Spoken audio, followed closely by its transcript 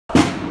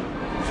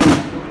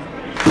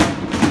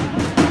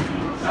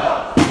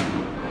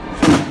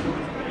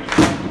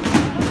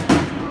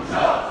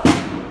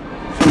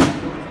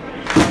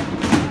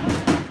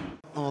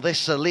Well,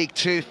 this League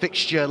Two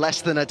fixture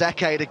less than a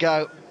decade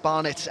ago,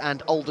 Barnet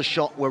and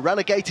Aldershot were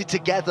relegated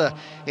together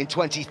in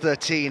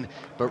 2013,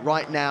 but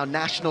right now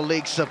National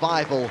League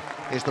survival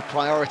is the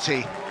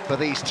priority for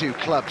these two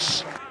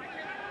clubs.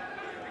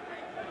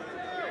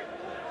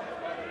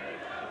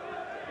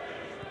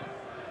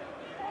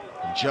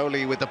 And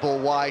Jolie with the ball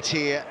wide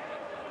here.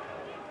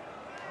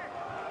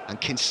 And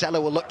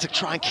Kinsella will look to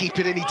try and keep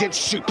it in. He did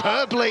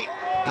superbly,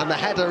 and the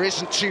header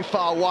isn't too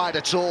far wide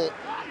at all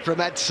from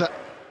Edsa.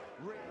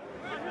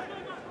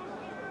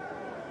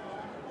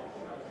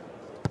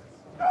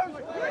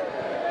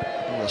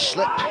 A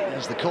slip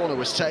as the corner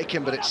was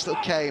taken, but it still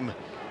came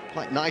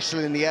quite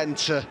nicely in the end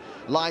to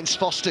Lyons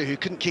Foster, who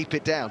couldn't keep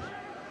it down.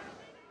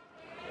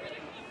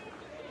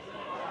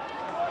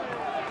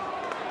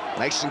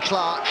 Mason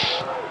Clark,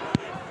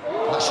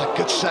 that's a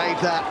good save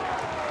there.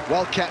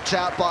 Well kept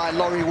out by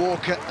Laurie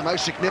Walker, the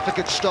most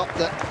significant stop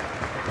that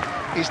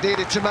he's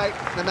needed to make,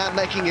 the man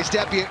making his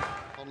debut.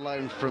 On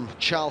loan from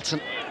Charlton.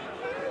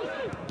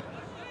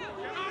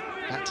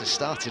 Had to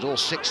start it all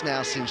 6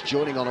 now since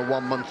joining on a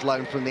 1-month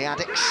loan from the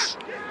Addicts.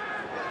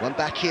 One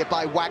back here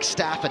by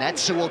Wagstaff, and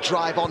Edsa will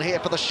drive on here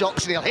for the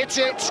shots, and he'll hit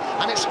it,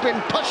 and it's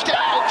been pushed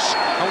out.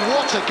 And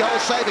what a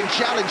goal-saving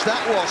challenge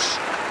that was.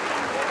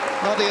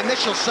 Well, the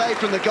initial save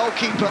from the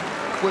goalkeeper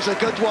was a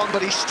good one,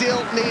 but he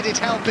still needed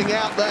helping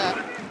out there.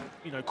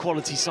 You know,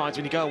 quality sides,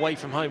 when you go away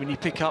from home and you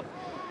pick up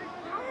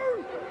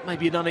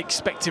maybe an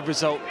unexpected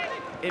result,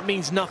 it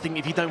means nothing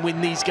if you don't win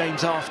these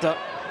games after.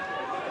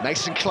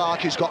 Mason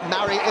Clark, who's got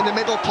Marriott in the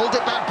middle, pulled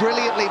it back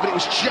brilliantly, but it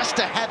was just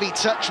a heavy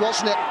touch,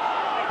 wasn't it?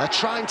 They're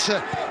trying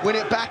to win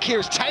it back here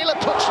as Taylor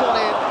puts one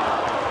in,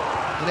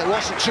 and it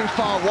wasn't too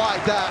far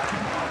wide there.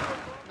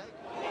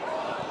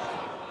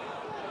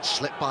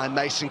 Slip by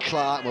Mason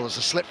Clark. Well, there's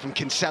a slip from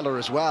Kinsella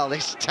as well.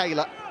 This is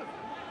Taylor.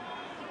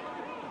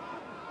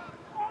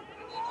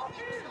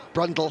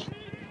 Brundle.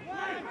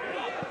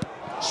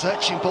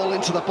 Searching ball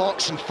into the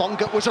box, and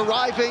Fongut was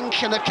arriving,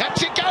 and they've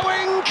kept it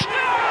going,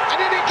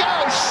 and in it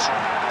goes.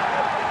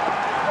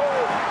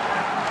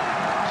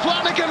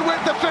 Flanagan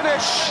with the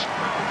finish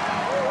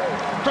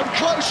from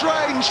close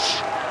range.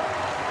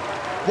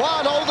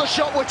 While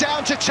Aldershot were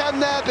down to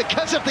 10 there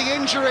because of the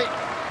injury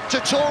to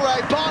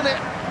Torre, Barnet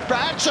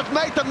perhaps have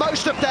made the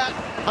most of that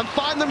and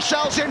find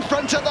themselves in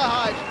front of the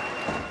Hive.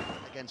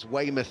 Against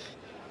Weymouth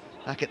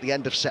back at the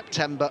end of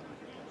September,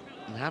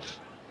 and have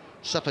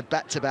suffered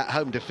back-to-back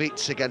home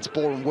defeats against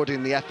Boreham Wood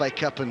in the FA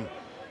Cup and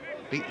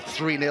beat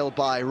 3-0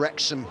 by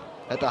Wrexham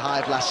at the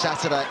Hive last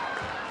Saturday.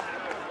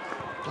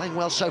 Playing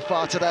well so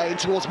far today, in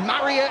towards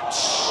Marriott.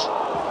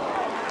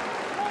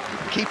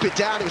 Keep it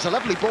down. It was a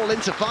lovely ball in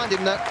to find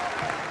him there.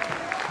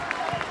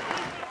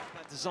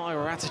 That desire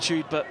or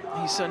attitude, but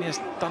he certainly has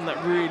done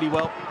that really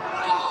well.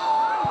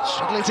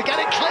 Struggling to get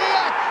it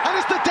clear, and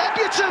it's the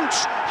debutant,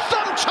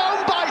 thumped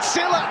home by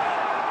Silla.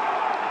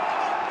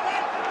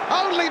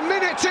 Only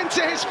minutes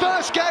into his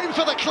first game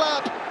for the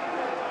club,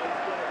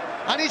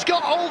 and he's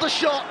got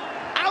Aldershot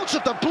out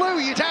of the blue,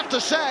 you'd have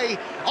to say,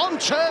 on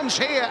terms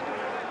here.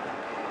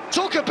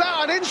 Talk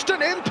about an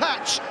instant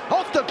impact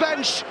off the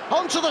bench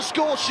onto the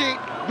score sheet.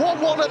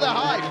 1-1 at the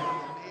Hive.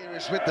 Here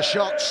is with the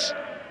shots.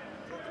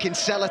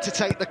 Kinsella to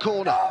take the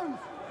corner.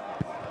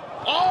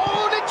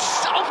 Oh, and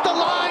it's off the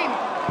line.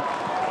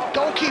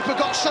 Goalkeeper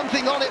got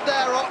something on it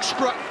there,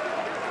 Oxborough.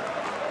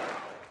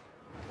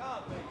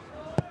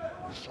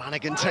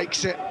 Flanagan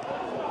takes it.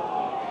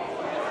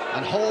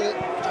 And Hall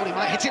thought he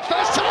might hit it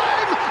first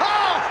time.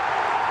 Oh!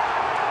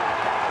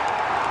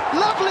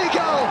 Lovely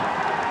goal.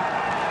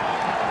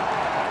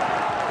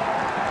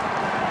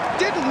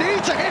 Didn't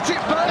need to hit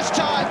it first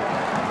time.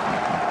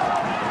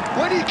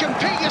 When you can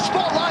pick your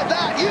spot like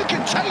that, you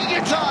can take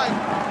your time.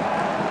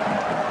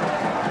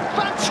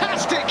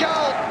 Fantastic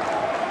goal.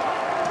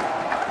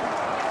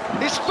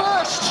 His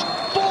first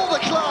for the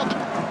club.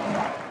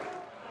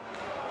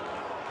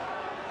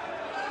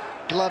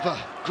 Glover,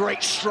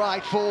 great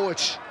stride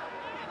forward.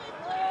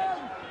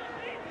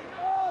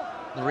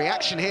 The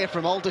reaction here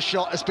from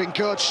Aldershot has been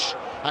good.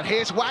 And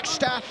here's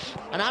Wagstaff,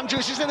 and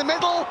Andrews is in the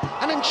middle,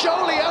 and then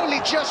Jolie only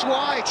just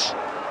wide.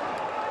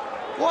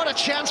 What a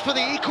chance for the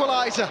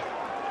equaliser.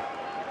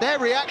 Their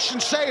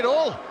reactions say it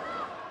all.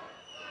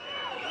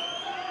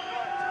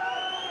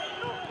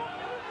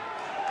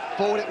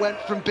 Forward it went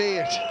from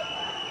Beard.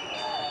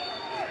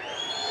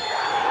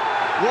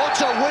 What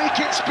a week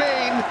it's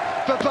been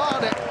for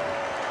Barnet.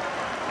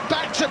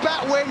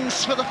 Back-to-back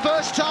wins for the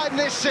first time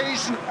this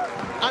season,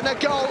 and a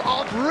goal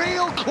of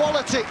real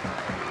quality.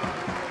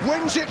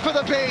 Wins it for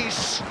the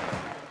Bees.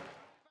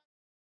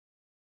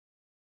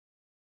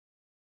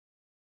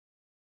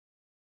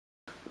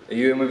 Are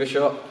you in with a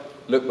shot?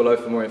 Look below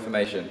for more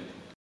information.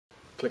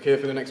 Click here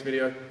for the next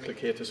video, click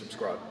here to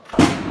subscribe.